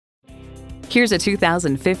Here's a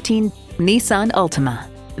 2015 Nissan Altima.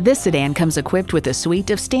 This sedan comes equipped with a suite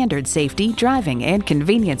of standard safety, driving, and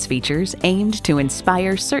convenience features aimed to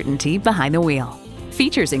inspire certainty behind the wheel.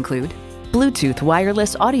 Features include Bluetooth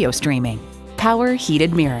wireless audio streaming, power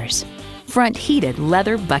heated mirrors, front heated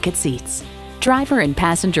leather bucket seats, driver and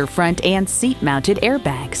passenger front and seat-mounted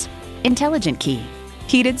airbags, intelligent key,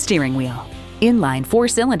 heated steering wheel, inline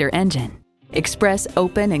 4-cylinder engine, express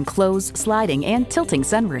open and close sliding and tilting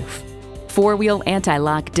sunroof, 4-wheel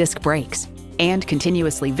anti-lock disc brakes, and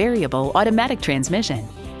continuously variable automatic transmission.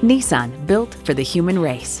 Nissan, built for the human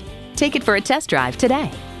race. Take it for a test drive today.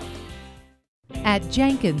 At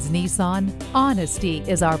Jenkins Nissan, honesty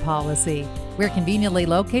is our policy. We're conveniently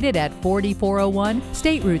located at 4401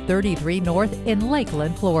 State Route 33 North in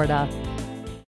Lakeland, Florida.